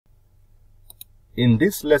In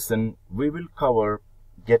this lesson, we will cover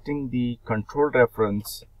getting the control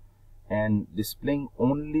reference and displaying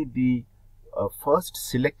only the first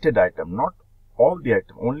selected item, not all the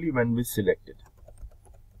item, only when we select it.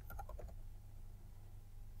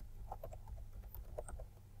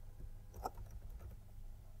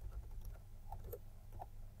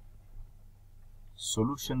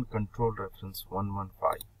 Solution control reference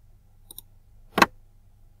 115.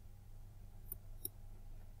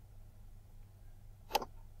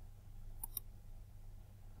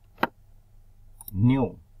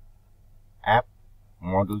 New app,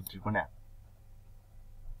 model driven app.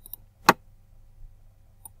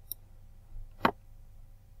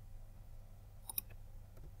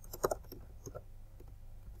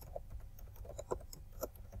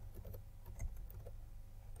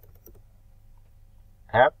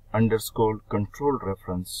 App underscore control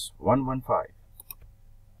reference 115.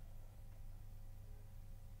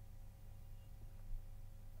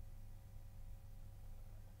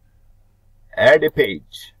 Add a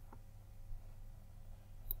page.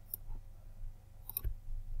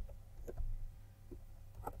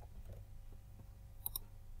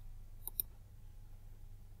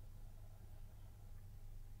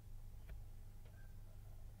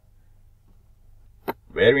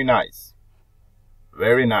 Very nice.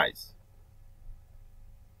 Very nice.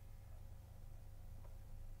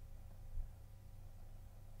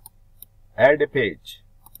 Add a page,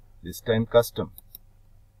 this time custom.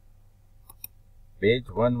 Page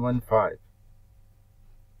 115.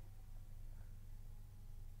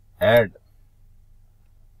 Add.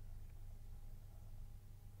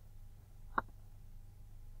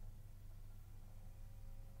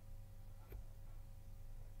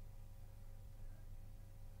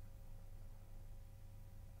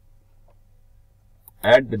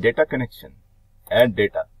 Add the data connection. Add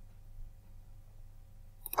data.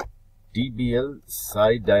 TBL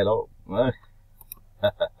side dialog.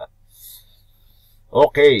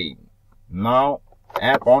 Okay, now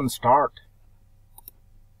app on start.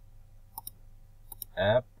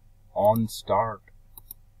 App on start.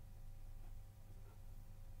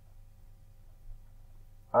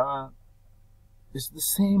 It's the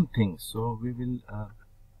same thing, so we will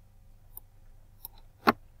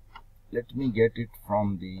let me get it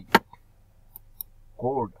from the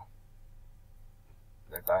code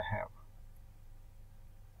that I have.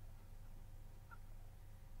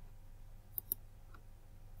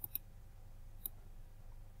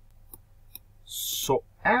 So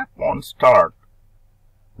app on start,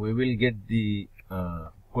 we will get the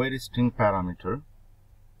query string parameter.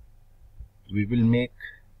 We will make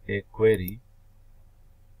a query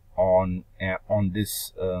on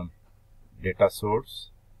this data source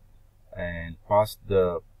and pass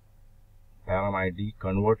the param ID,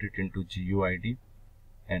 convert it into GUID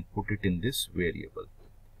and put it in this variable.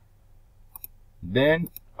 Then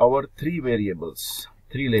our three labels.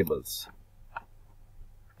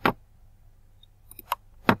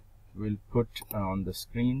 We'll put on the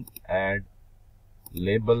screen. Add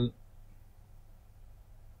label,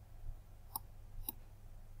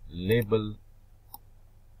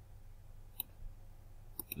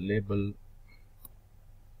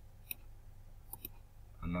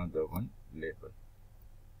 another one, label.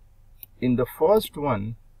 In the first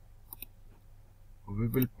one, we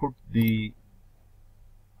will put the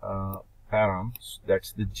params,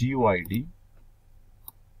 that's the GUID.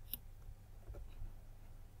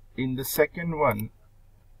 In the second one,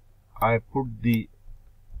 I put the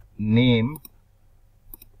name,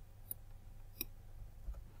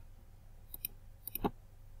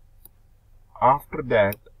 after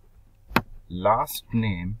that last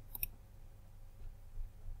name,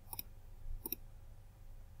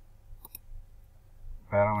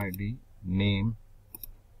 param ID, name,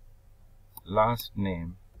 last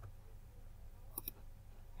name,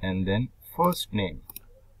 and then first name.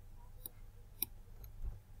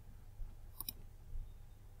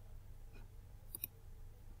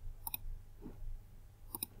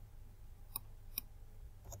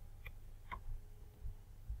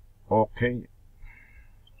 Okay.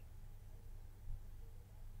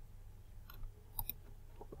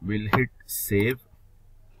 We'll hit save.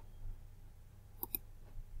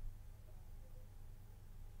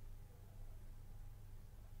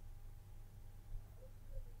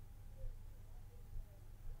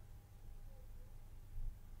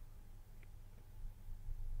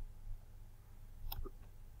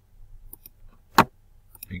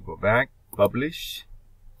 We go back, publish.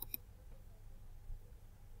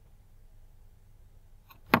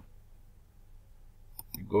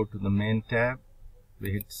 We go to the main tab,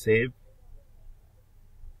 we hit save,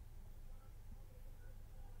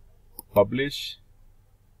 publish.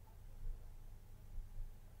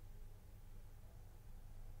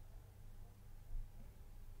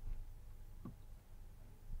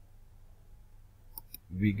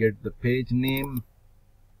 we get the page name,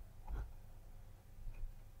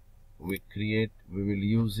 we will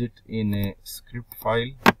use it in a script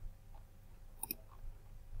file.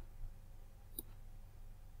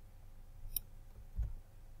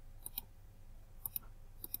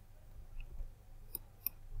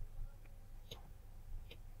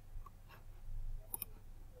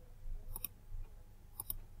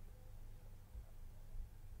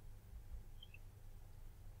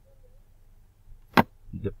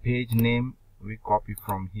 The page name we copy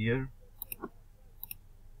from here.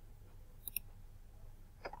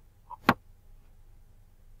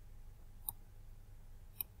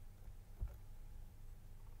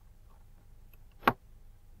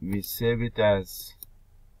 We save it as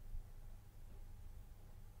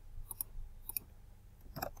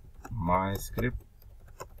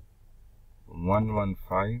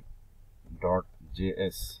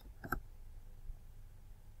myscript115.js.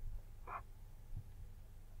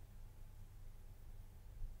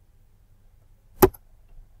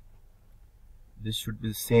 This should be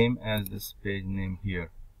the same as this page name here.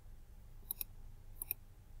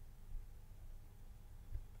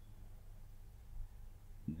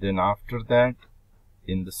 Then after that,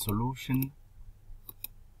 in the solution,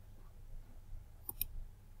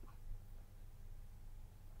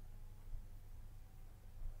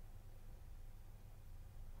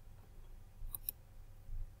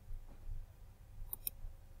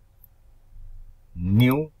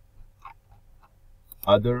 new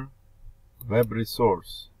other web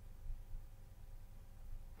resource.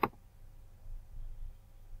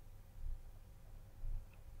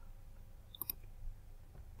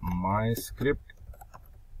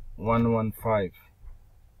 myscript115.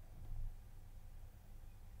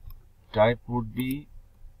 Type would be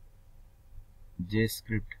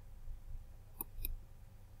JScript.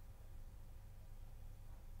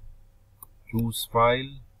 Choose file,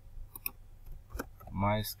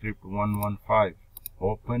 myscript115.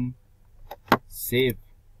 Open, save.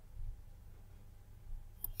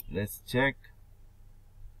 Let's check.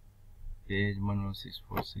 Page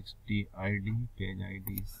 116460 ID, page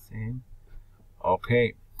ID is same.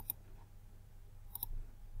 Okay.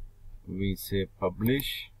 We say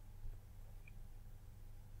publish.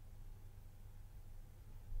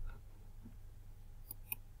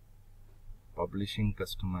 Publishing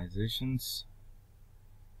customizations.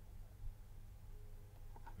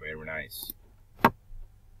 Very nice.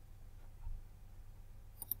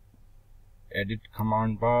 Edit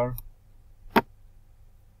command bar.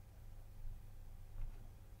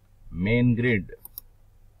 Main grid.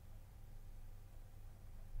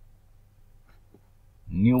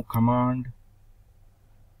 New command.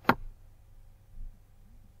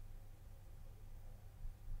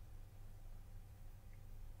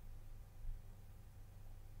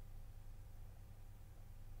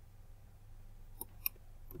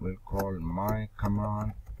 We'll call my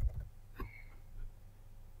command.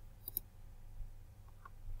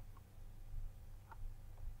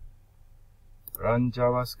 Run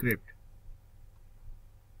JavaScript.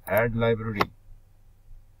 Add library.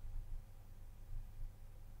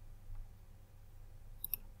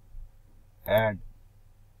 Add.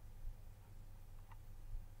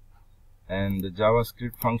 And the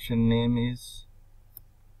JavaScript function name is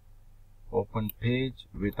open page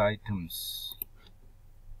with items.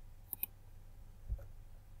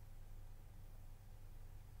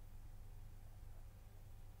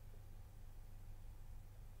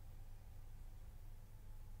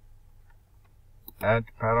 Add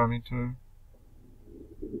parameter.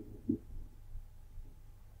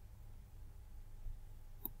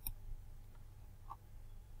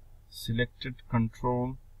 Selected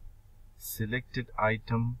control, selected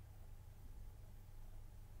item,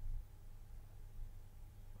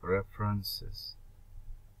 references.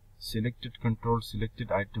 Selected control,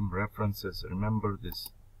 selected item, references. Remember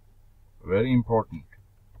this. Very important.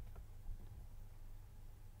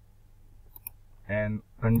 And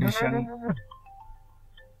condition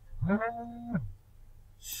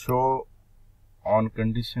show on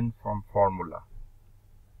condition from formula.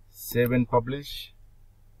 Save and publish.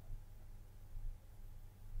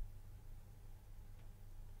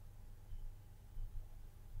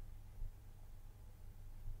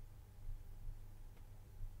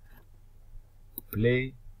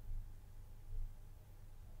 Play.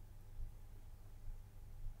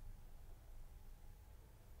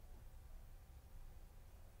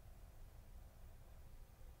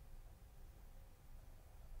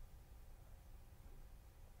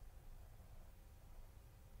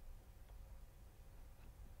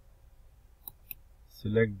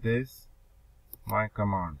 Select this, my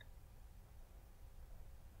command.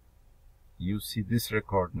 You see this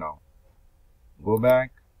record now. Go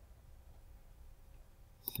back,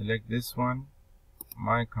 select this one,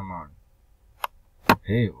 my command.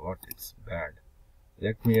 Hey, what? It's bad.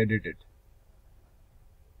 Let me edit it.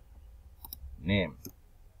 Name.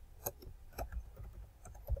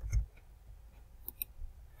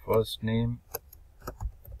 First name.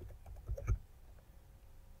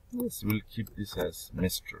 Yes, we'll keep this as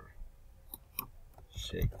Mr.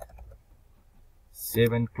 Sheikh.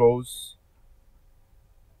 Save and close.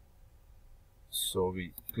 So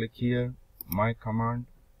we click here, my command,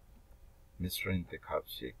 Mr. Intikhab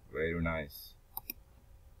Sheikh. Very nice.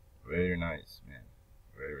 Very nice, man.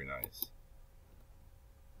 Very nice.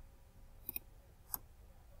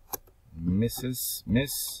 Mrs.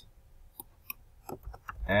 Miss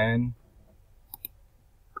and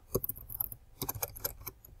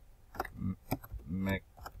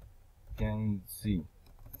Mackenzie.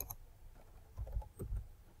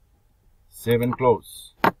 Save and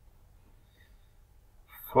close.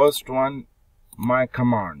 First one, my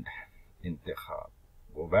command, Intikhab.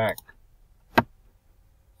 Go back.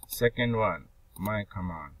 Second one, my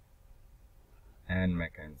command, and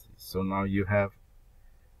Mackenzie. So now you have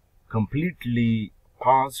completely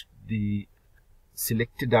passed the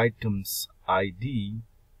selected items ID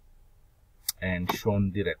and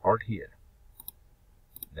shown the record here.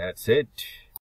 That's it.